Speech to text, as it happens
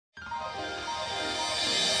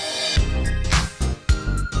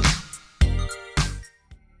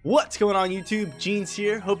What's going on YouTube? Jeans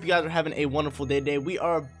here. Hope you guys are having a wonderful day today. We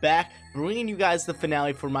are back bringing you guys the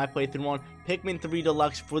finale for my playthrough on Pikmin 3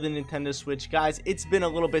 Deluxe for the Nintendo Switch. Guys, it's been a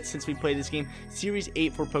little bit since we played this game. Series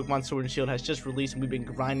 8 for Pokemon Sword and Shield has just released and we've been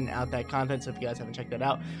grinding out that content, so if you guys haven't checked that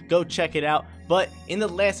out, go check it out. But in the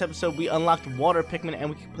last episode, we unlocked Water Pikmin and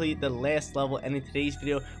we completed the last level, and in today's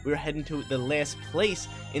video, we are heading to the last place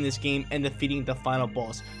in this game and defeating the final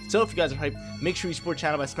boss. So if you guys are hyped, make sure you support the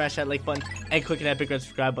channel by smashing that like button and clicking that big red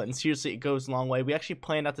subscribe button. Seriously, it goes a long way. We actually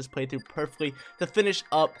planned out this playthrough perfectly to finish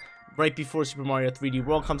up right before Super Mario 3D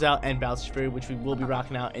World comes out and Bowser's Fury, which we will be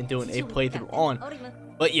rocking out and doing a playthrough on.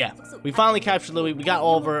 But yeah, we finally captured Louie. We got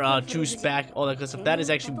all of our juice back, all that good stuff. That is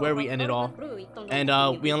actually where we ended off.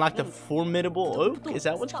 And we unlocked the Formidable Oak, is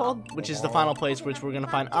that what's called? Which is the final place which we're going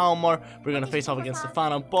to find Olimar. We're going to face off against the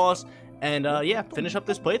final boss. And yeah, finish up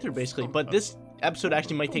this playthrough basically. But this episode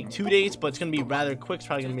actually might take 2 days, but it's going to be rather quick. It's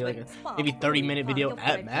probably going to be like a maybe 30-minute video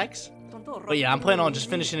at max. But yeah, I'm planning on just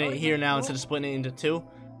finishing it here now instead of splitting it into 2.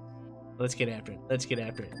 Let's get after it. Let's get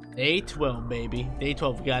after it. Day 12, baby. Day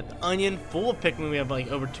 12. We got the onion full of Pikmin. We have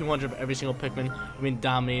like over 200 of every single Pikmin. We've been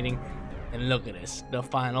dominating. And look at this. The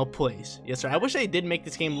final place. Yes, sir. I wish they did make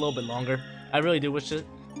this game a little bit longer. I really do wish it.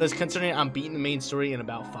 Because considering I'm beating the main story in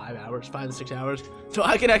about 5 hours, 5 to 6 hours, so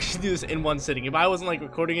I can actually do this in one sitting. If I wasn't like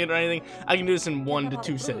recording it or anything, I can do this in 1 to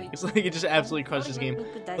 2 sittings. Like, it just absolutely crushes this game.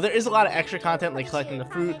 But there is a lot of extra content, like collecting the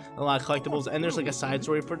fruit, a lot of collectibles, and there's like a side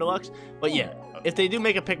story for Deluxe. But yeah, if they do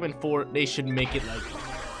make a Pikmin 4, they should make it like,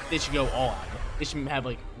 they should go all out. They should have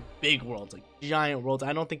like big worlds, like giant worlds.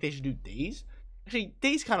 I don't think they should do days. Actually,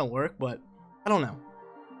 days kind of work, but I don't know.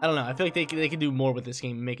 I feel like they could do more with this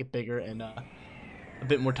game and make it bigger and a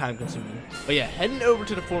bit more time consuming. But yeah, heading over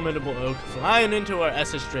to the Formidable Oak, flying into our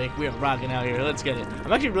SS Drake. We are rocking out here. Let's get it.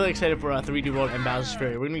 I'm actually really excited for 3D World and Bowser's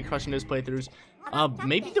Fury. We're gonna be crushing those playthroughs.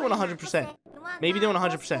 Maybe doing 100%. Maybe doing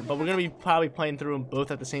 100%, but we're gonna be probably playing through them both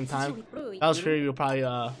at the same time. Bowser's Fury will probably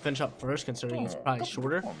finish up first, considering it's probably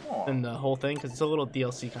shorter than the whole thing, because it's a little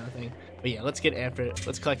DLC kind of thing. But yeah, let's get after it.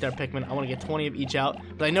 Let's collect our Pikmin. I want to get 20 of each out,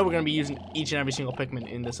 but I know we're gonna be using each and every single Pikmin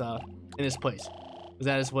in this place.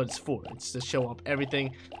 That is what it's for. It's to show up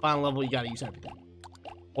everything. Final level, you gotta use everything.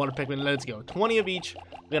 Water Pikmin, let's go. 20 of each.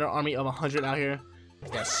 We got our army of 100 out here.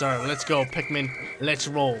 Yes, sir. Let's go, Pikmin. Let's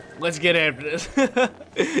roll. Let's get after this.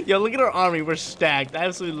 Yo, look at our army. We're stacked. I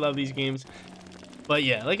absolutely love these games. But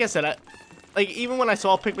yeah, like I said, like even when I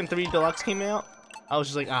saw Pikmin 3 Deluxe came out, I was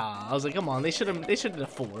just like, I was like, come on, they should have did a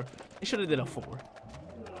 4. They should have did a 4.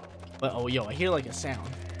 But oh, yo, I hear like a sound.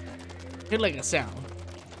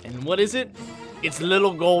 And what is it? It's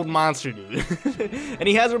Little Gold Monster, dude. And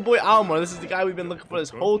he has our boy Olimar. This is the guy we've been looking for this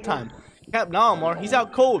whole time. Captain Olimar, he's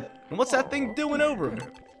out cold. And what's that thing doing over him?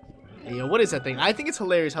 Hey, yo, what is that thing? I think it's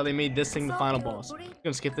hilarious how they made this thing the final boss. I'm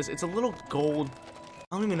gonna skip this. It's a little gold.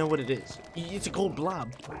 I don't even know what it is. It's a gold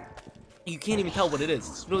blob. You can't even tell what it is.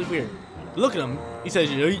 It's really weird. Look at him. He says,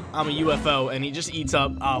 I'm a UFO, and he just eats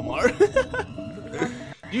up Olimar.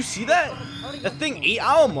 Do you see that? That thing ate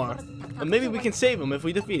Olimar. But maybe we can save him if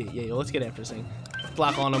we defeat it. Yeah, yo, let's get after this thing.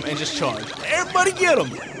 Block on him and just charge. Everybody get him!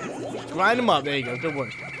 Grind him up. There you go. Good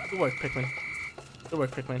work. Good work, Pikmin. Good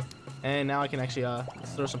work, Pikmin. And now I can actually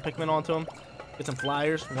throw some Pikmin onto him. Get some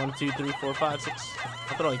flyers. 1, 2, 3, 4, 5, 6.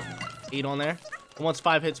 I'll throw like 8 on there. And once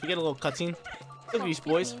 5 hits, we get a little cutscene. Look at these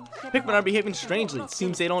boys. Pikmin are behaving strangely. It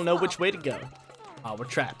seems they don't know which way to go. Oh, we're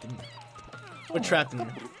trapped in here. We're trapped in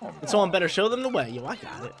here. And someone better show them the way. Yo, I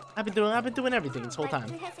got it. I've been doing everything this whole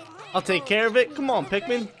time. I'll take care of it. Come on,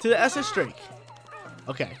 Pikmin, to the SS Drake.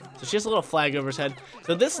 Okay, so she has a little flag over his head.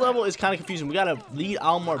 So this level is kind of confusing. We gotta lead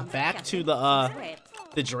Olimar back to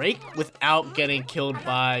the Drake without getting killed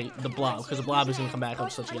by the blob, because the blob is gonna come back. I'll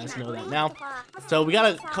just let you guys know that now. So we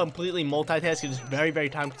gotta completely multitask. It's very, very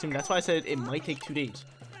time consuming. That's why I said it might take 2 days.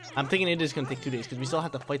 I'm thinking it is going to take 2 days because we still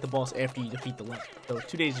have to fight the boss after you defeat the level. So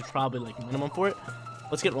 2 days is probably like minimum for it.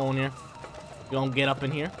 Let's get rolling here. We're going to get up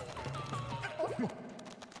in here.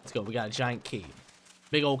 Let's go. We got a giant cave.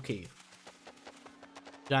 Big old cave.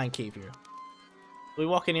 Giant cave here. So we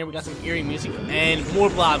walk in here. We got some eerie music. And more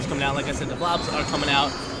blobs coming out. Like I said, the blobs are coming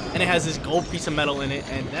out. And it has this gold piece of metal in it.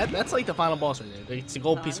 And that's like the final boss right there. It's a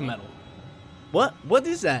gold piece of metal. What? What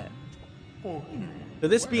is that? Could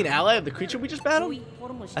this be an ally of the creature we just battled?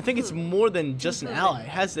 I think it's more than just an ally. It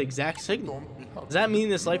has the exact signal. Does that mean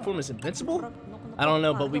this life form is invincible? I don't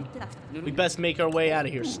know, but we best make our way out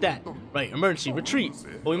of here. Stat. Right, emergency, retreat.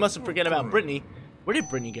 But we mustn't forget about Brittany. Where did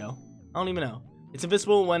Brittany go? I don't even know. It's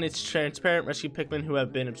invisible when it's transparent. Rescue Pikmin who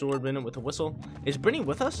have been absorbed in it with a whistle. Is Brittany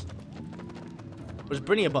with us? Or is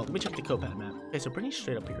Brittany above? Let me check the Copad map. Okay, so Brittany's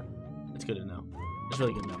straight up here. That's good to know. That's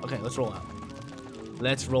really good to know. Okay, let's roll out.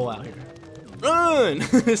 Let's roll out here. Run!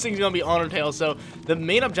 This thing's gonna be on her tail. So the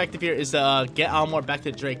main objective here is to get Olimar back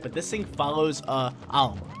to Drake, but this thing follows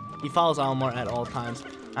Olimar. He follows Olimar at all times.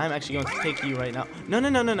 I'm actually going to take you right now. No.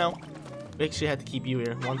 We actually had to keep you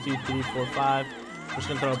here. 1, 2, 3, 4, 5. We're just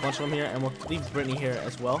gonna throw a bunch of them here, and we'll leave Brittany here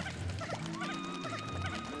as well.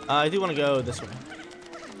 I do want to go this way.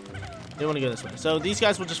 So these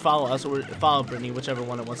guys will just follow us, or follow Brittany, whichever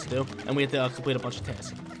one it wants to do, and we have to complete a bunch of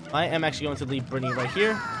tasks. I am actually going to leave Brittany right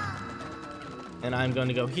here, and I'm going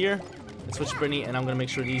to go here and switch Brittany, and I'm going to make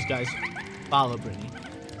sure these guys follow Brittany.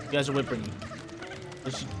 You guys are with Brittany.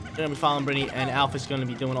 They're going to be following Brittany, and Alpha's going to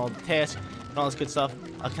be doing all the tasks and all this good stuff.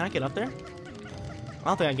 Can I get up there? I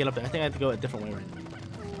don't think I can get up there. I think I have to go a different way right now.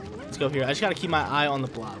 Let's go here. I just got to keep my eye on the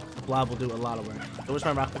blob. The blob will do a lot of work. So where's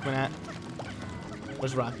my rock Pikmin at?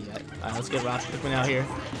 Where's Rocky at? Alright, let's get rock Pikmin out here.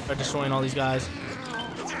 Start destroying all these guys.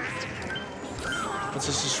 Let's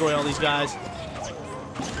just destroy all these guys.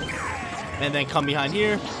 And then come behind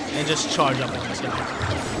here and just charge up on this guy.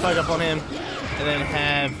 Charge up on him. And then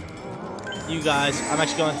have you guys. I'm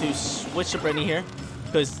actually going to switch to Brittany here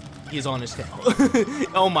because he's on his tail.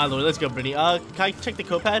 Oh my lord, let's go, Brittany. Can I check the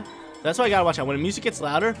code pad? That's why I gotta watch out. When the music gets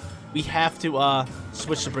louder, we have to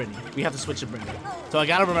switch to Brittany. So I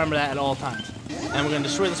gotta remember that at all times. And we're gonna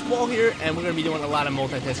destroy this wall here, and we're gonna be doing a lot of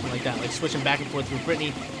multitasking like that, like switching back and forth with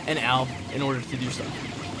Brittany and Alf in order to do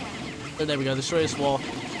stuff. So there we go, destroy this wall.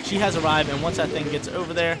 She has arrived, and once that thing gets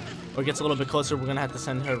over there, or gets a little bit closer, we're gonna have to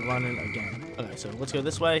send her running again. Okay, so let's go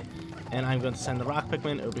this way, and I'm going to send the rock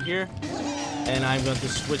Pikmin over here, and I'm going to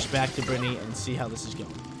switch back to Brittany and see how this is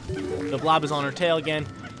going. The blob is on her tail again.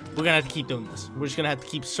 We're gonna have to keep doing this. We're just gonna have to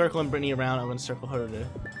keep circling Brittany around. I'm gonna circle her to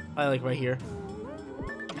probably like right here.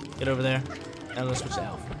 Get over there. And I'm gonna switch to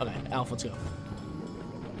Alf. Okay, Alf, let's go.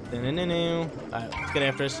 Alright, let's get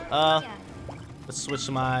after this. Let's switch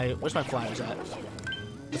to my. Where's my flyers at?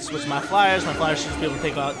 Let's switch to my flyers. My flyers should be able to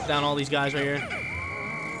take down all these guys right here.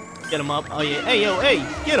 Get them up. Oh yeah. Hey, yo, hey,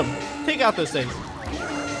 get them. Take out those things.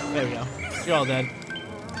 There we go. You're all dead.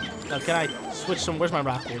 Now, can I switch some? Where's my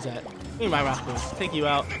rock boys at? Give me my rock boys. Take you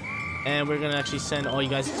out. And we're gonna actually send all you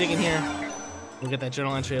guys digging here. We'll get that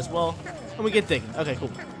journal entry as well. And we get digging. Okay, cool.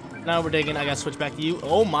 Now we're digging. I gotta switch back to you.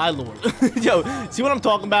 Oh my lord. Yo, see what I'm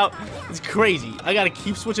talking about? It's crazy. I gotta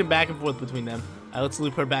keep switching back and forth between them. Alright, let's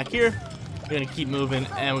loop her back here. We're gonna keep moving,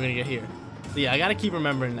 and we're gonna get here. So yeah, I gotta keep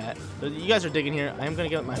remembering that. So you guys are digging here. I am gonna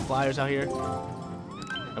get my flyers out here.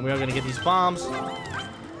 And we are gonna get these bombs.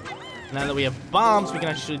 Now that we have bombs, we can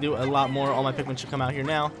actually do a lot more. All my Pikmin should come out here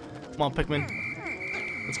now. Come on, Pikmin.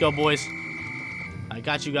 Let's go, boys. I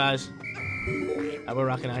got you guys. Alright, we're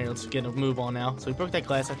rocking out here. Let's get a move on now. So we broke that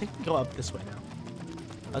glass. I think we can go up this way now.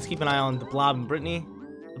 Let's keep an eye on the blob and Brittany.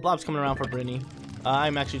 The blob's coming around for Brittany.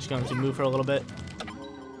 I'm actually just going to move her a little bit.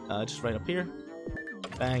 Just right up here.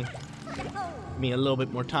 Bang. Give me a little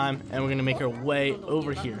bit more time. And we're going to make our way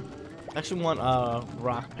over here. I actually want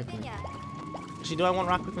rock Pikmin. Actually, do I want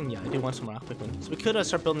rock Pikmin? Yeah, I do want some rock Pikmin. So we could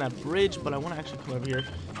start building that bridge, but I want to actually come over here.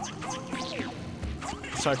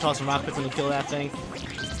 Start tossing rock Pikmin to kill that thing.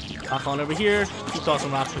 Hop on over here. Keep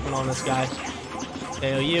tossing rock Pikmin on this guy.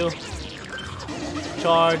 AOU.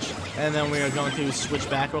 Charge. And then we are going to switch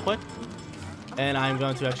back real quick. And I'm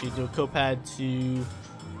going to actually do a code pad to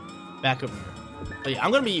back over here. But yeah,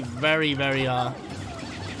 I'm going to be very like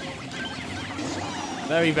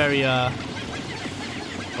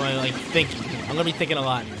thinking. I'm going to be thinking a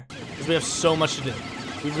lot here. Because we have so much to do.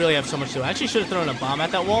 We really have so much to do. I actually should have thrown a bomb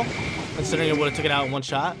at that wall. Considering it would have took it out in one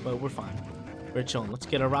shot. But we're fine. We're chilling. Let's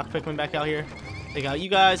get a rock Pikmin back out here. Take out you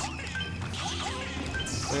guys.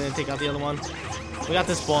 And then take out the other one. We got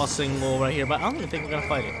this boss single right here. But I don't even think we're going to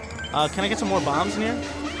fight it. Can I get some more bombs in here?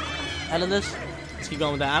 Out of this? Let's keep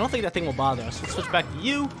going with that. I don't think that thing will bother us. Let's switch back to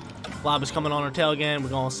you. Blob is coming on her tail again. We're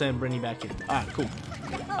going to send Brittany back here. Alright, cool.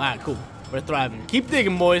 Alright, cool. We're thriving. Keep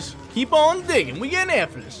digging, boys. Keep on digging. We getting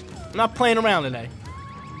after this. I'm not playing around today.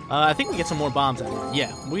 I think we get some more bombs out here.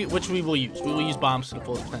 Yeah, which we will use. We will use bombs to the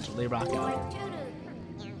fullest potential. They rock out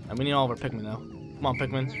here. And we need all of our Pikmin, though. Come on,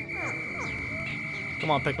 Pikmin.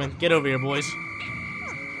 Come on, Pikmin. Get over here, boys.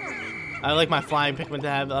 I like my flying Pikmin to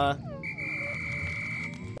have,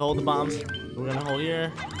 hold the bombs. We're gonna hold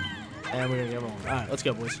here. And we're gonna get rolling. Alright, let's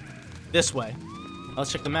go, boys. This way.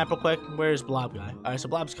 Let's check the map real quick. Where's Blob guy? Alright, so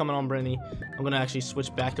Blob's coming on Brittany. I'm gonna actually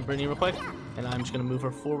switch back to Brittany real quick. And I'm just gonna move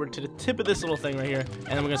her forward to the tip of this little thing right here. And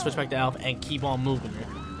then we're gonna switch back to Alf and keep on moving here.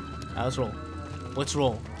 Alright, let's roll. Let's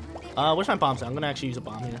roll. Where's my bombs at? I'm gonna actually use a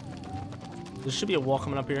bomb here. There should be a wall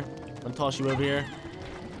coming up here. I'm gonna toss you over here.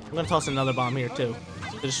 I'm gonna toss another bomb here too.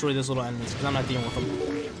 To destroy those little enemies, because I'm not dealing with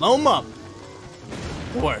them. Blow them up!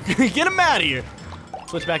 Work. Get them out of here!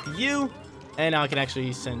 Switch back to you. And now I can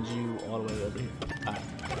actually send you all the way over here. Alright.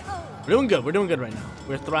 We're doing good. We're doing good right now.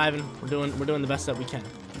 We're thriving. We're doing the best that we can.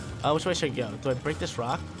 Which way should I go? Do I break this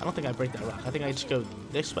rock? I don't think I break that rock. I think I just go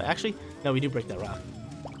this way. Actually, no, we do break that rock.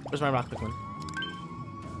 Where's my rock, Pikmin?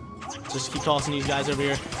 Just keep tossing these guys over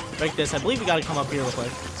here. Break this. I believe we gotta come up here real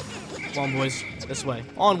quick. Come on, boys. This way.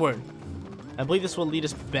 Onward. I believe this will lead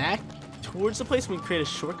us back towards the place when we create a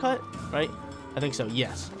shortcut, right? I think so,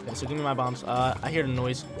 yes. Okay, so give me my bombs. I hear the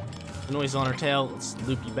noise. The noise is on our tail. Let's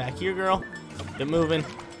loop you back here, girl. Get moving.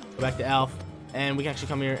 Go back to Alf. And we can actually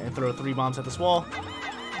come here and throw 3 bombs at this wall.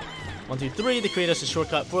 1, 2, 3 to create us a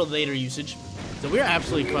shortcut for later usage. So we're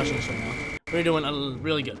absolutely crushing this right now. We're doing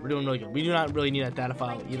really good. We're doing really good. We do not really need that data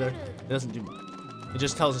file either. It doesn't do much. It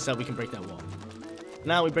just tells us that we can break that wall.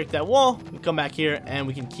 Now we break that wall, we come back here, and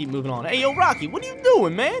we can keep moving on. Hey, yo, Rocky, what are you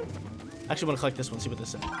doing, man? I actually want to collect this one, see what this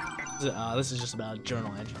says. This is just about a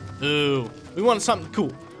journal entry. Ooh, we want something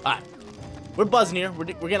cool. All right, we're buzzing here. We're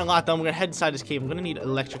getting a lot done. We're going to head inside this cave. I'm going to need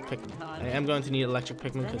electric Pikmin. I am going to need electric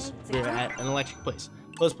Pikmin because we're at an electric place.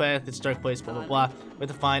 Close path, it's dark place, blah, blah, blah. We have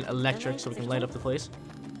to find electric so we can light up the place.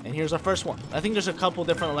 And here's our first one. I think there's a couple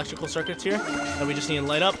different electrical circuits here that we just need to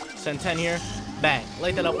light up. Send 10 here. Bang.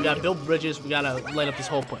 Light that up. We gotta build bridges. We gotta light up this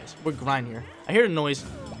whole place. We're grinding here. I hear the noise.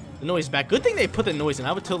 The noise is back. Good thing they put the noise in.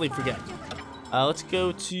 I would totally forget. Let's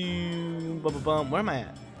go to... Where am I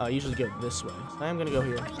at? I usually go this way. So I am gonna go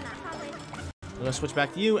here. I'm gonna switch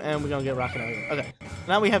back to you, and we're gonna get rocking out here. Okay.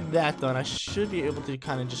 Now we have that done. I should be able to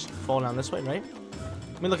kind of just fall down this way, right?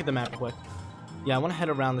 Let me look at the map real quick. Yeah, I want to head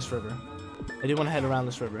around this river. I do want to head around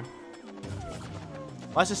this river.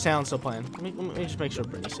 Why is the sound still playing? Let me just make sure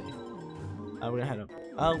Brittany's safe. We're gonna head up.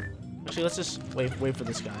 Actually, let's just wait for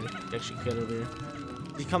this guy to actually get over here.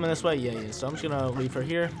 Is he coming this way? Yeah, he is. So I'm just gonna leave her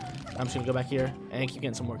here. I'm just gonna go back here and keep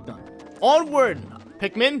getting some work done. Onward,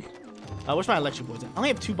 Pikmin. Where's my electric boys at? I only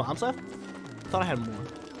have 2 bombs left. I thought I had more.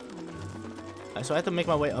 Alright, so I have to make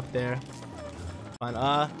my way up there. Fine.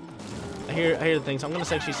 I hear the things. I'm gonna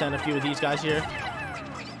actually send a few of these guys here.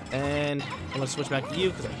 And I'm gonna switch back to you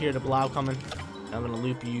because I hear the blob coming. And I'm gonna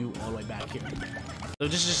loop you all the way back here. So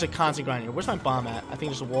this is just a constant grind here. Where's my bomb at? I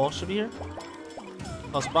think there's a wall should be here.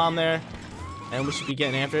 Plus bomb there. And we should be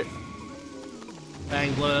getting after it.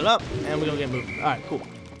 Bang, blow it up. And we're gonna get moving. Alright, cool.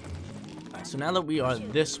 Alright, so now that we are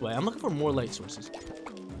this way, I'm looking for more light sources.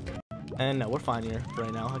 And no, we're fine here for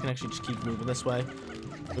right now. I can actually just keep moving this way.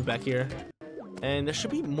 Move back here. And there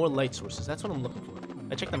should be more light sources. That's what I'm looking for.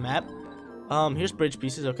 I check the map. Here's bridge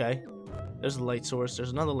pieces, okay. There's a light source.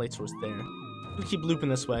 There's another light source there. We'll keep looping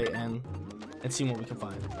this way and see what we can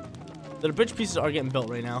find. The bridge pieces are getting built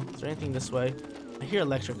right now. Is there anything this way? I hear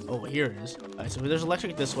electric. Oh, here it is. Alright, so there's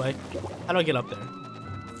electric this way. How do I get up there?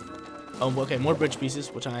 Oh, okay, more bridge pieces,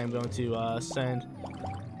 which I am going to send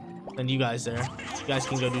you guys there. You guys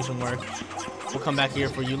can go do some work. We'll come back here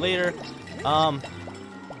for you later.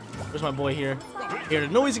 Where's my boy here? Hear the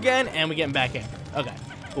noise again, and we're getting back in. Okay,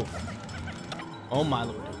 cool. Oh my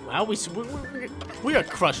lord. Wow, we are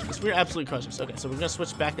crushing this. We're absolutely crushing this. Okay, so we're going to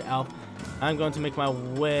switch back to Alf. I'm going to make my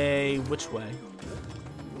way... Which way?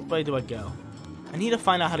 Which way do I go? I need to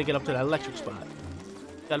find out how to get up to that electric spot.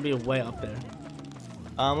 Gotta be a way up there.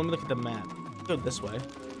 Let me look at the map. Go this way.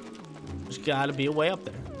 There's gotta be a way up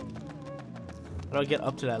there. How do I get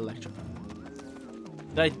up to that electric?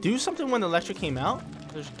 Did I do something when the electric came out?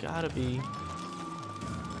 There's gotta be...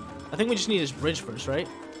 I think we just need this bridge first, right?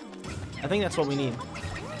 I think that's what we need.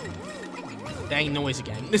 Dang noise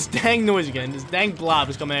again. This dang noise again. This dang blob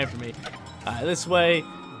is coming after me. Alright, this way.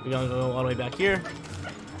 We're gonna go all the way back here.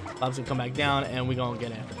 Blob's gonna come back down, and we're gonna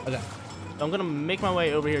get after it. Okay. So I'm gonna make my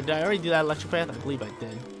way over here. Did I already do that electric path? I believe I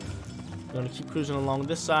did. I'm gonna keep cruising along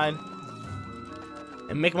this side.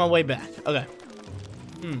 And make my way back. Okay.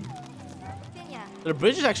 The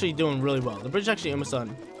bridge is actually doing really well. The bridge is actually almost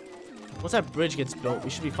done. Once that bridge gets built,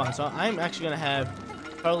 we should be fine. So I'm actually gonna have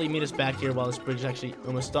Charlie meet us back here while this bridge is actually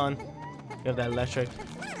almost done. We have that electric.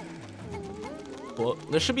 Well,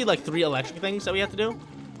 there should be like 3 electric things that we have to do.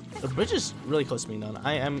 The bridge is really close to being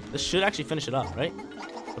done. This should actually finish it up, right?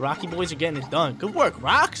 The Rocky boys are getting it done. Good work,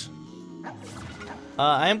 Rocks!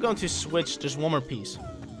 I am going to switch. There's one more piece.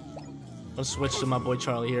 I'm gonna switch to my boy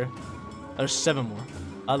Charlie here. There's 7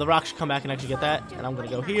 more. The Rock should come back and actually get that. And I'm gonna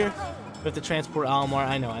go here. We have to transport Olimar.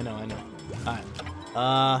 I know.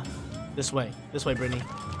 Alright. This way, Brittany.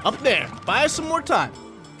 Up there! Buy us some more time!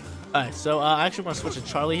 Alright, so I actually want to switch to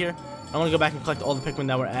Charlie here. I want to go back and collect all the Pikmin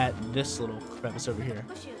that were at this little crevice over here.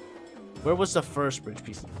 Where was the first bridge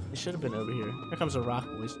piece? It should have been over here. Here comes the Rock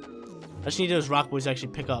Boys. I just need those Rock Boys to actually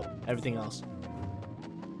pick up everything else.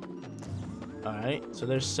 Alright, so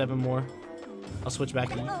there's 7 more. I'll switch back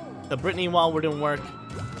to Brittany while we're doing work.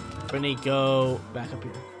 Brittany, go back up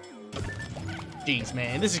here. Jeez,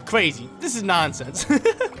 man, this is crazy. This is nonsense.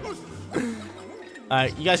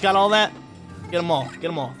 Alright, you guys got all that? Get them all. Get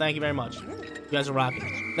them all. Thank you very much. You guys are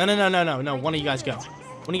rocking. No. One of you guys go.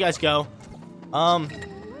 One of you guys go.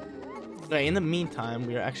 Okay, in the meantime,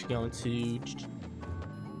 we are actually going to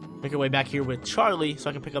make our way back here with Charlie so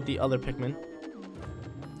I can pick up the other Pikmin.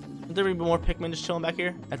 Is there even more Pikmin just chilling back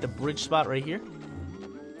here? At the bridge spot right here?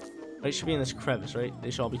 They should be in this crevice, right? They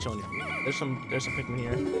should all be chilling here. There's some Pikmin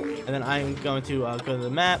here. And then I'm going to go to the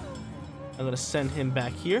map. I'm going to send him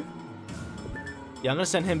back here. Yeah, I'm going to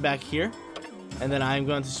send him back here. And then I'm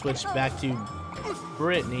going to switch back to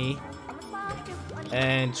Brittany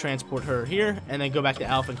and transport her here. And then go back to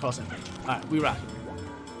Alpha and cross that bridge. Alright, we rock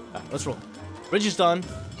it. Alright, let's roll. Bridge is done.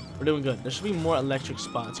 We're doing good. There should be more electric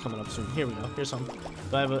spots coming up soon. Here we go. Here's some.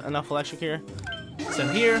 Do I have enough electric here?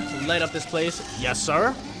 Send here. Light up this place. Yes,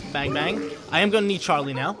 sir. Bang, bang. I am going to need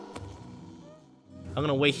Charlie now. I'm going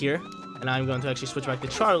to wait here. And I'm going to actually switch back to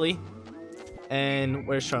Charlie. And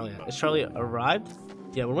where's Charlie at? Is Charlie arrived?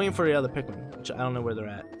 Yeah, we're waiting for the other Pikmin, which I don't know where they're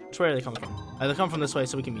at. Which way are they coming from? They're coming from this way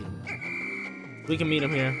so we can meet them. We can meet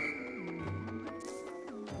them here.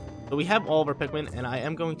 So we have all of our Pikmin. And I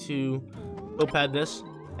am going to go pad this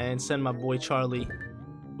and send my boy Charlie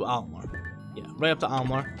to Olimar. Yeah, right up to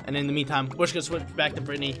Olimar. And in the meantime, we're just going to switch back to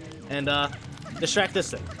Brittany and distract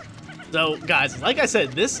this thing. So, guys, like I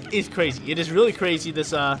said, this is crazy. It is really crazy,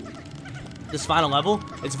 this final level.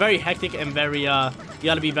 It's very hectic and very, you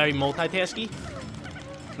got to be very multitasky.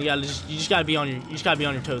 You just got to be on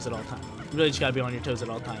your toes at all times. You really just got to be on your toes at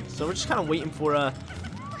all times. So we're just kind of waiting for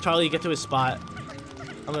Charlie to get to his spot.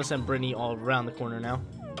 I'm going to send Brittany all around the corner now.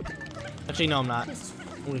 Actually, no, I'm not.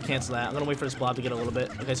 I'm going to cancel that. I'm going to wait for this blob to get a little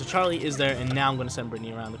bit. Okay, so Charlie is there, and now I'm going to send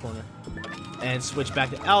Brittany around the corner. And switch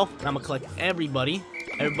back to Elf, and I'm going to collect everybody.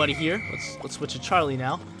 Everybody here. Let's switch to Charlie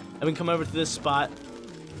now. And we can come over to this spot.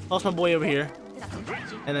 Toss my boy over here.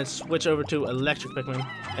 And then switch over to Electric Pikmin.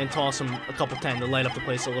 And toss him a couple 10 to light up the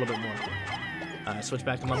place a little bit more. Alright, switch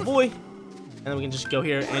back to my boy. And then we can just go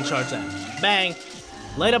here and charge that. Bang!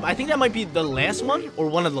 Light up. I think that might be the last one, or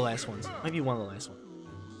one of the last ones. Might be one of the last ones.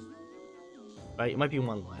 Right, it might be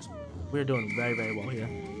one of the last ones. We're doing very, very well here.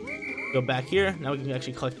 Go back here. Now we can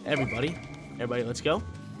actually collect everybody. Everybody, let's go.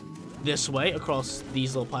 This way, across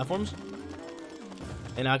these little platforms.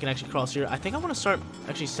 And now I can actually cross here. I think I want to start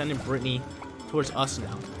actually sending Brittany towards us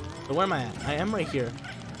now. So where am I at? I am right here.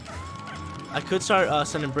 I could start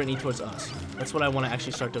sending Brittany towards us. That's what I want to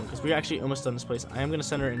actually start doing, because we're actually almost done this place. I am going to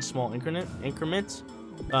send her in small increments.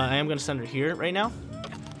 I am going to send her here right now.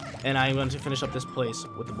 And I am going to finish up this place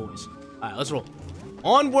with the boys. Alright, let's roll.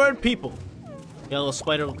 Onward, people! Got a little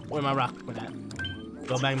spider. Where my rock went at?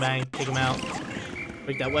 Go bang bang. Take him out.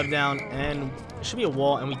 Break that web down. And there should be a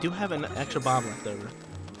wall. And we do have an extra bomb left over.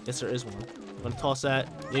 Yes, there is one. I'm going to toss that.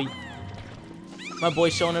 Yeah. My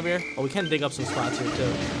boy's showing over here. Oh, we can dig up some spots here,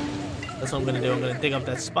 too. That's what I'm going to do. I'm going to dig up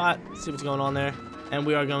that spot. See what's going on there. And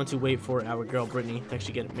we are going to wait for our girl, Brittany, to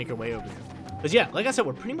actually make her way over here. Because, yeah, like I said,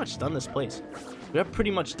 we're pretty much done this place. We are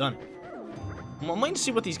pretty much done. I'm waiting to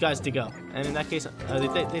see what these guys dig up. And in that case,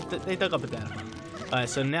 they dug up a data. Alright,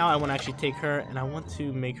 so now I want to actually take her, and I want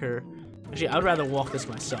to make her... Actually, I would rather walk this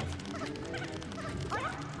myself.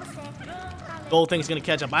 Gold thing's going to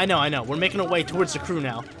catch up. I know. We're making our way towards the crew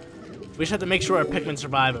now. We just have to make sure our Pikmin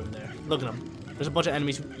survive over there. Look at them. There's a bunch of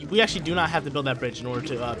enemies. We actually do not have to build that bridge in order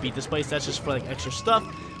to beat this place. That's just for like extra stuff,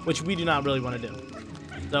 which we do not really want to do.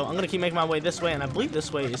 So I'm going to keep making my way this way, and I believe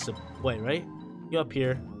this way is the way, right? You up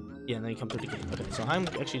here. Yeah, and then you come through the gate. Okay, so I'm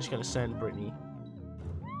actually just going to send Brittany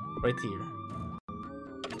right here.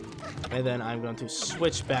 And then I'm going to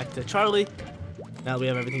switch back to Charlie. Now that we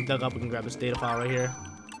have everything dug up, we can grab this data file right here.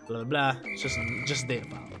 Blah, blah, blah. It's just a data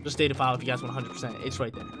file. Just data file if you guys want 100%. It's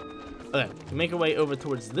right there. Okay, we make our way over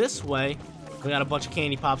towards this way. We got a bunch of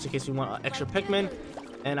candy pops in case we want extra Pikmin.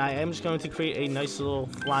 And I am just going to create a nice little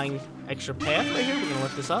flying extra path right here. We're going to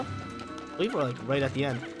lift this up. I believe we're like right at the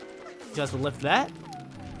end. You guys will lift that.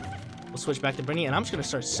 We'll switch back to Brittany, and I'm just going to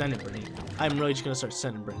start sending Brittany. I'm really just going to start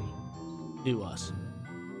sending Brittany to us.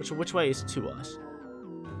 Which way is to us?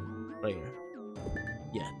 Right here.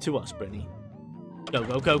 Yeah, to us, Brittany. Go,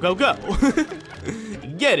 go, go, go, go!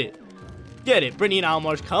 Get it! Get it! Brittany and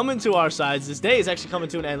Olimar's coming to our sides. This day is actually coming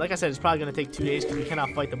to an end. Like I said, it's probably going to take 2 days because we cannot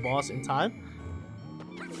fight the boss in time.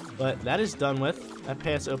 But that is done with. That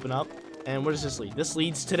path's open up. And where does this lead? This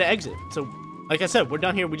leads to the exit. So, like I said, we're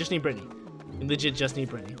done here. We just need Brittany. We legit just need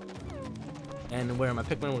Brittany. And where are my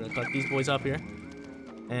Pikmin? We're going to collect these boys up here.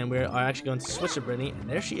 And we are actually going to switch to Brittany. And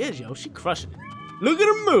there she is, yo. She crushing it. Look at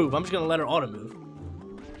her move. I'm just going to let her auto move.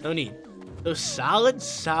 No need. So solid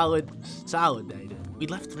day, dude. We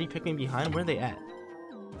left 3 Pikmin behind. Where are they at?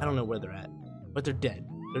 I don't know where they're at. But they're dead.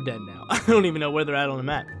 They're dead now. I don't even know where they're at on the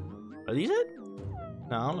map. Are these it?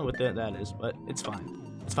 No, I don't know what that is, but it's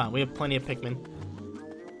fine. It's fine. We have plenty of Pikmin.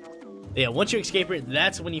 Yeah, once you escape it,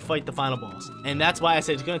 that's when you fight the final boss. And that's why I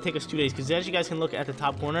said it's going to take us 2 days. Because as you guys can look at the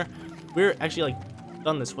top corner, we're actually, like,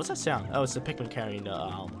 done this. What's that sound? Oh, it's the Pikmin carrying the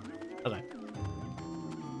Olimar. Okay.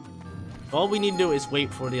 All we need to do is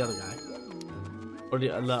wait for the other guy. Or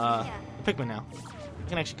the Pikmin now. I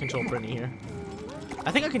can actually control Brittany here.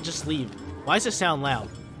 I think I can just leave. Why does it sound loud?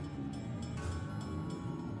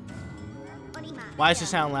 Why does it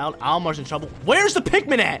sound loud? Olimar's in trouble. Where's the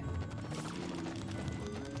Pikmin at?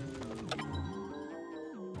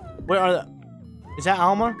 Where are the... Is that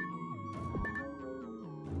Olimar?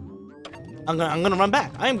 I'm gonna run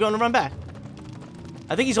back. I am going to run back.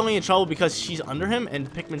 I think he's only in trouble because she's under him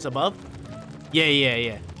and Pikmin's above.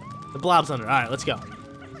 Yeah. The blob's under. Alright, let's go.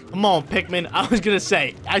 Come on, Pikmin. I was gonna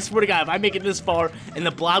say, I swear to God, if I make it this far and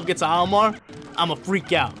the blob gets Olimar, I'ma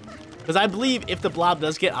freak out. Because I believe if the blob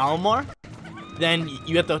does get Olimar, then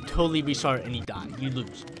you have to totally restart and you die. You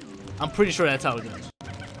lose. I'm pretty sure that's how it goes.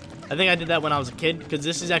 I think I did that when I was a kid, because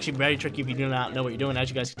this is actually very tricky if you do not know what you're doing. As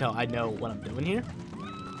you guys can tell, I know what I'm doing here.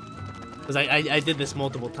 Because I did this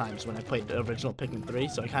multiple times when I played the original Pikmin 3,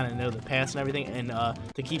 so I kind of know the paths and everything. And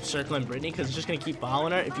to keep circling Brittany, because it's just going to keep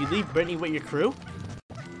following her. If you leave Brittany with your crew,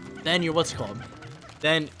 then you're what's it called?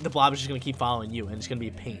 Then the blob is just going to keep following you, and it's going to be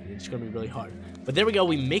a pain. It's going to be really hard. But there we go.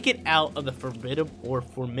 We make it out of the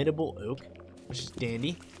formidable oak, which is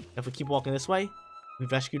dandy. If we keep walking this way,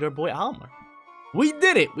 we've rescued our boy Olimar. We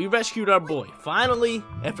did it! We rescued our boy. Finally,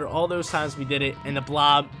 after all those times we did it, and the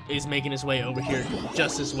blob is making his way over here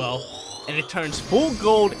just as well. And it turns full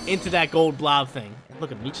gold into that gold blob thing.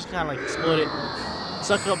 Look at him, he just kind of like exploded,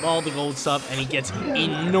 suck up all the gold stuff, and he gets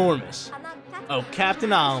enormous. Oh, Captain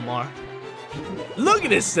Olimar. Look at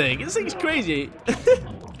this thing! This thing's crazy.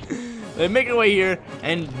 They make our way here,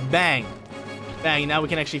 and bang. Bang, now we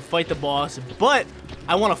can actually fight the boss, but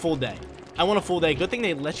I want a full day. I want a full day. Good thing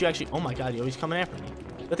they let you actually... Oh my God, yo, he's coming after me.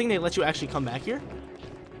 Good thing they let you actually come back here.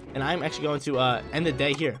 And I'm actually going to end the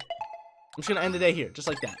day here. I'm just going to end the day here, just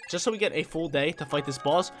like that. Just so we get a full day to fight this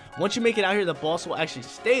boss. Once you make it out here, the boss will actually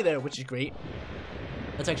stay there, which is great.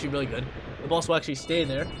 That's actually really good. The boss will actually stay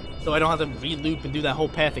there, so I don't have to re-loop and do that whole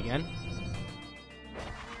path again.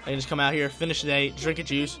 I can just come out here, finish the day, drink a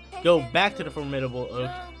juice, go back to the formidable oak,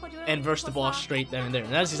 and verse the boss straight then and there.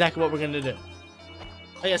 And that's exactly what we're going to do.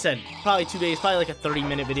 Like I said, probably 2 days, probably like a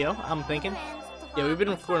 30-minute video, I'm thinking. Yeah, we've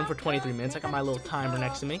been recording for 23 minutes. I got my little timer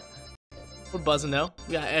next to me. We're buzzing though.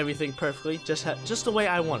 We got everything perfectly, just the way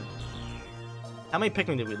I want it. How many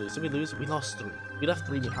Pikmin did we lose? Did we lose? We lost 3. We left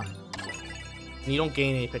 3 behind. And you don't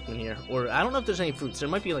gain any Pikmin here. Or, I don't know if there's any fruits. There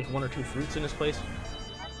might be like 1 or 2 fruits in this place.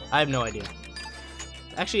 I have no idea.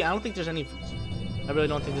 Actually, I don't think there's any fruits. I really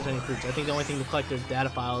don't think there's any fruits. I think the only thing to collect are data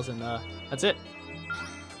files, and that's it.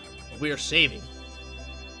 We are saving.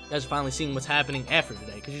 You guys are finally seeing what's happening after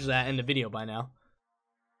today, because usually I end the video by now.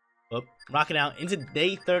 But rocking out into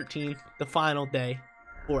day 13, the final day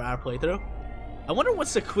for our playthrough. I wonder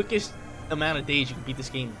what's the quickest amount of days you can beat this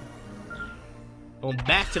game in. Going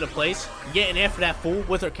back to the place, getting after that fool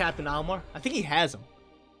with our Captain Olimar. I think he has him.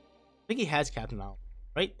 I think he has Captain Olimar,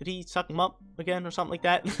 right? Did he suck him up again or something like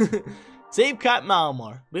that? Save Captain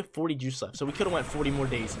Olimar. We have 40 juice left, so we could have went 40 more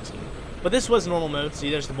days in this game. But this was normal mode. See,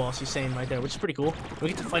 there's the boss he's saying right there, which is pretty cool. We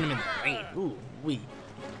get to fight him in the rain. Ooh, wee.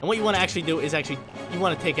 And what you want to actually do is you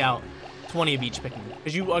want to take out 20 of each Pikmin,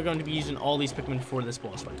 because you are going to be using all these Pikmin for this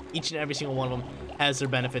boss fight. Each and every single one of them has their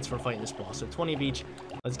benefits for fighting this boss. So 20 of each.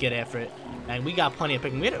 Let's get after it. And we got plenty of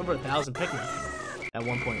Pikmin. We had over 1,000 Pikmin at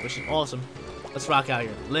one point, which is awesome. Let's rock out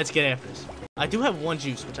here. Let's get after this. I do have 1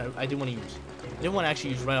 juice, which I do want to use. I didn't want to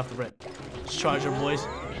actually use right off the rip. Let's charge our boys.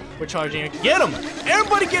 We're charging here. Get him!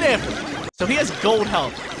 Everybody get after him! So he has gold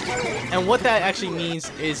health. And what that actually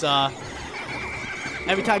means is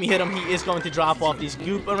every time you hit him, he is going to drop off these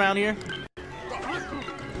goop around here.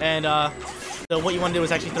 And so what you want to do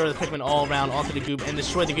is actually throw the Pikmin all around onto the goop and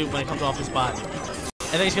destroy the goop when it comes off his body.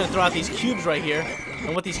 And then he's going to throw out these cubes right here.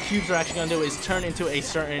 And what these cubes are actually going to do is turn into a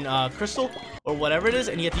certain crystal or whatever it is,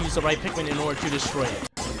 and you have to use the right Pikmin in order to destroy it.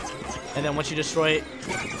 And then once you destroy it,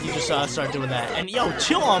 you just start doing that. And yo,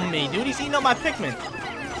 chill on me, dude. He's eating up my Pikmin.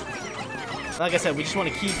 Like I said, we just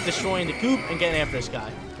want to keep destroying the goop and getting after this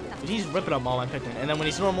guy. But he's ripping up all my Pikmin. And then when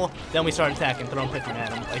he's normal, then we start attacking, throwing Pikmin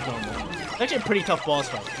at him like normal. It's actually a pretty tough boss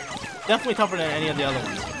fight. Definitely tougher than any of the other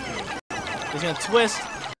ones. He's going to twist,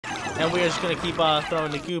 and we're just going to keep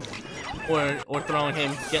throwing the goop, or throwing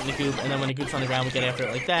him, getting the goop, and then when the goop's on the ground, we get after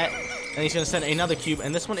it like that. And he's going to send another cube,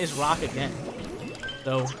 and this one is rock again.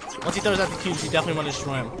 So once he throws out the cubes, you definitely want to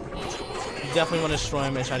destroy him. You definitely want to destroy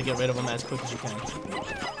him and try to get rid of him as quick as you can.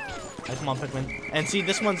 Alright, come on, Pikmin. And see,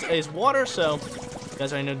 this one is water, so you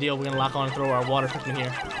guys already know the deal. We're gonna lock on and throw our water Pikmin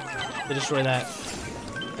here to destroy that.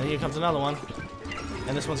 And here comes another one.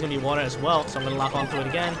 And this one's gonna be water as well, so I'm gonna lock on to it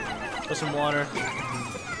again. Put some water.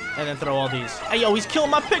 And then throw all these. Hey, yo, he's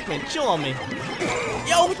killing my Pikmin. Chill on me.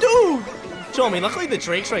 Yo, dude! Chill on me. Luckily, the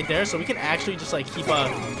Drake's right there, so we can actually just, like, keep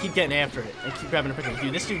getting after it. And keep grabbing the Pikmin.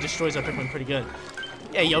 Dude, this dude destroys our Pikmin pretty good.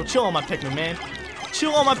 Hey, yo, chill on my Pikmin, man.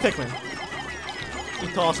 Chill on my Pikmin.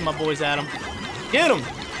 Keep tossing my boys at him. Get him!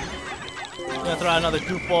 I'm gonna throw out another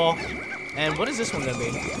goop ball. And what is this one gonna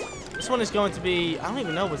be? This one is going to be... I don't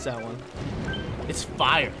even know what's that one. It's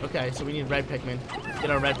fire. Okay, so we need red Pikmin. Get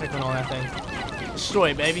our red Pikmin on that thing. Destroy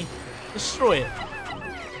it, baby. Destroy it.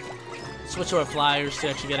 Switch to our flyers to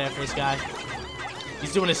actually get after this guy.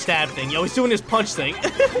 He's doing his stab thing. Yo, he's doing his punch thing.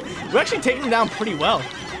 We're actually taking him down pretty well.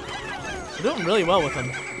 We're doing really well with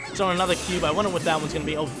him. He's on another cube. I wonder what that one's going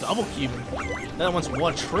to be. Oh, double cube. That one's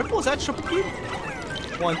what? Triple? Is that triple cube?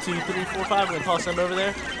 1, 2, 3, 4, 5. We're going to toss them over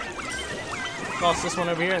there. Toss this one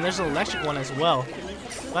over here. And there's an electric one as well.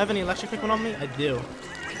 Do I have any electric Pikmin on me? I do.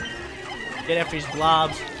 Get after these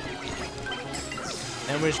blobs.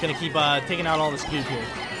 And we're just going to keep taking out all this goop here.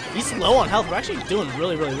 He's low on health. We're actually doing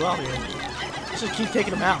really, really well here. Let's just keep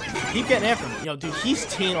taking him out. Keep getting after him. Yo, dude, he's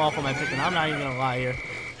teeing off on my Pikmin. I'm not even going to lie here.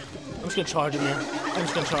 I'm just going to charge him here. I'm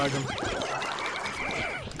just going to charge him.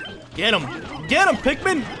 Get him. Get him,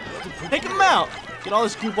 Pikmin. Take him out. Get all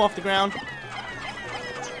this goop off the ground.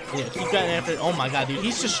 Yeah, keep getting after it. Oh my god, dude.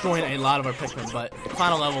 He's destroying a lot of our Pikmin, but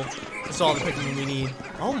final level, that's all the Pikmin we need.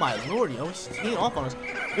 Oh my lord, yo. He's teeing off on us.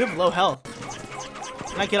 We have low health.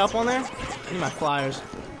 Can I get up on there? I need my flyers.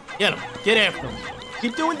 Get him. Get after him.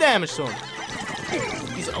 Keep doing damage to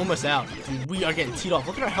him. He's almost out. Dude, we are getting teed off.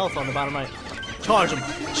 Look at our health on the bottom right. Charge him.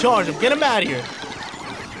 Charge him. Get him out of here.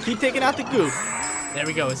 Keep taking out the goop. There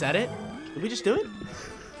we go. Is that it? Did we just do it?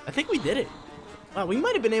 I think we did it. Wow, we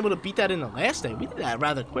might have been able to beat that in the last day. We did that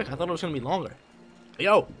rather quick. I thought it was going to be longer.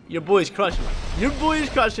 Yo, your boy's crushing. Your boy is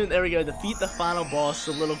crushing. There we go. Defeat the final boss,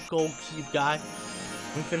 the little gold cube guy.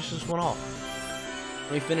 Let me finish this one off.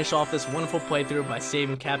 Let me finish off this wonderful playthrough by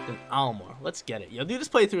saving Captain Olimar. Let's get it. Yo, dude, this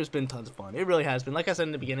playthrough has been tons of fun. It really has been. Like I said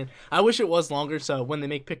in the beginning, I wish it was longer, so when they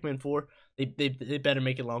make Pikmin 4, they better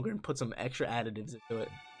make it longer and put some extra additives into it.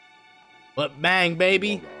 But bang,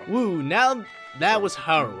 baby. Woo, now that was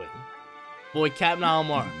harrowing. Boy, Captain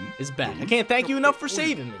Olimar is back. I can't thank you enough for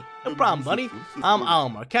saving me. No problem, buddy. I'm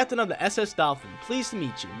Olimar, captain of the SS Dolphin. Pleased to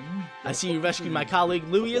meet you. I see you rescued my colleague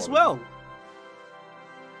Louis as well.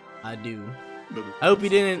 I do. I hope he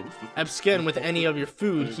didn't abscond with any of your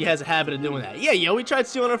food. He has a habit of doing that. Yeah, yo, he tried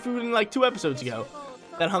stealing our food in like 2 episodes ago.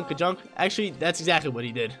 That hunk of junk. Actually, that's exactly what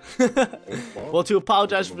he did. Well, to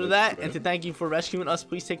apologize for that and to thank you for rescuing us,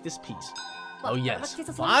 please take this piece. Oh yes,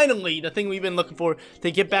 finally, the thing we've been looking for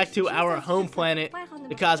to get back to our home planet,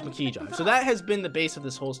 the Cosmic Key Drive. So that has been the base of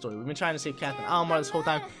this whole story. We've been trying to save Captain Olimar this whole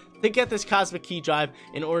time to get this Cosmic Key Drive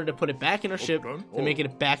in order to put it back in our ship to make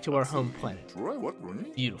it back to our home planet.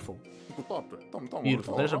 Beautiful.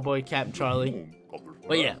 Beautiful. There's our boy Captain Charlie.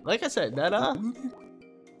 But yeah, like I said,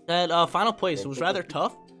 that final place, it was rather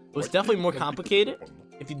tough. It was definitely more complicated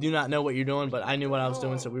if you do not know what you're doing, but I knew what I was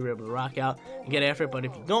doing, so we were able to rock out and get after it. But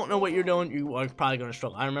if you don't know what you're doing, you are probably going to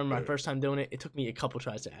struggle. I remember my first time doing it. It took me a couple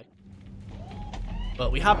tries to act.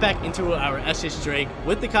 But we hop back into our SS Drake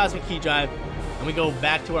with the Cosmic Key Drive, and we go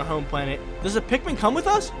back to our home planet. Does the Pikmin come with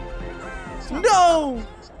us? No!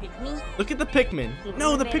 Look at the Pikmin.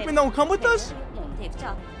 No, the Pikmin don't come with us?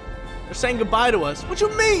 They're saying goodbye to us. What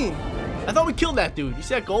you mean? I thought we killed that dude. You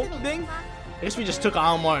see that gold thing? I guess we just took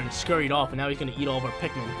Olimar and scurried off, and now he's going to eat all of our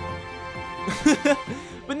Pikmin.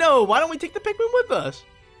 But no, why don't we take the Pikmin with us?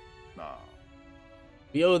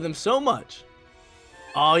 We owe them so much.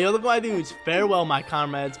 Oh, yo, look at my dudes. Farewell, my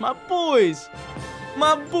comrades. My boys.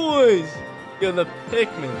 My boys. Yo, the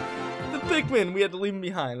Pikmin. The Pikmin. We had to leave them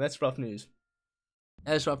behind. That's rough news.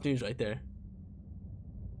 That's rough news right there.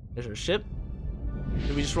 There's our ship.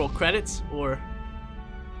 Did we just roll credits, or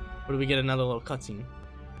did we get another little cutscene?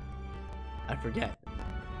 I forget.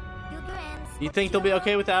 Do you think they'll be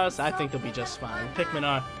okay without us? I think they'll be just fine.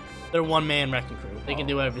 Pikmin they're one-man wrecking crew. They can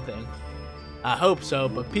do everything. I hope so,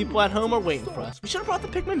 but people at home are waiting for us. We should have brought the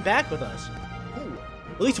Pikmin back with us.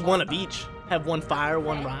 At least one of each. Have one fire,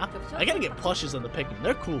 one rock. I gotta get plushes of the Pikmin.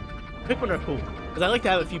 They're cool. Pikmin are cool. Because I like to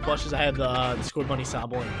have a few plushes. I have the Score Bunny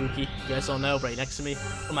Sabo and Buki. You guys don't know, right next to me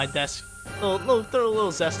on my desk. Throw a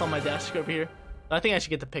little zest on my desk over here. But I think I should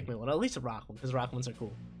get the Pikmin one. At least a rock one, because rock ones are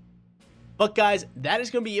cool. But guys, that is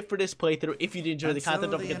going to be it for this playthrough. If you did enjoy the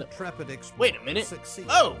content, don't forget to... Wait a minute.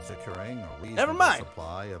 Oh! Never mind.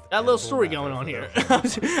 Got a little story going on here. I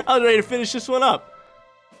was ready to finish this one up.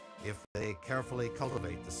 If they carefully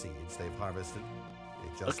cultivate the seeds they've harvested,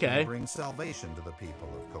 it just may bring salvation to the people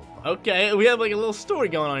of Copa. Okay, we have like a little story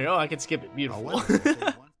going on here. Oh, I can skip it. Beautiful.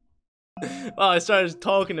 Well, I started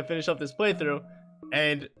talking to finish up this playthrough,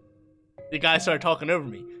 and the guy started talking over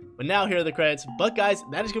me. But now here are the credits. But guys,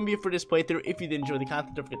 that is going to be it for this playthrough. If you did enjoy the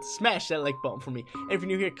content, don't forget to smash that like button for me. And if you're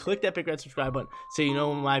new here, click that big red subscribe button so you know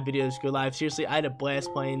when my videos go live. Seriously, I had a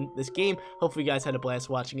blast playing this game. Hopefully you guys had a blast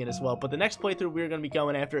watching it as well. But the next playthrough we're going to be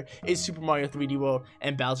going after is Super Mario 3D World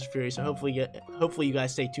and Bowser's Fury. So hopefully you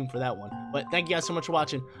guys stay tuned for that one. But thank you guys so much for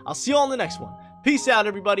watching. I'll see you all in the next one. Peace out,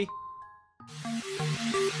 everybody.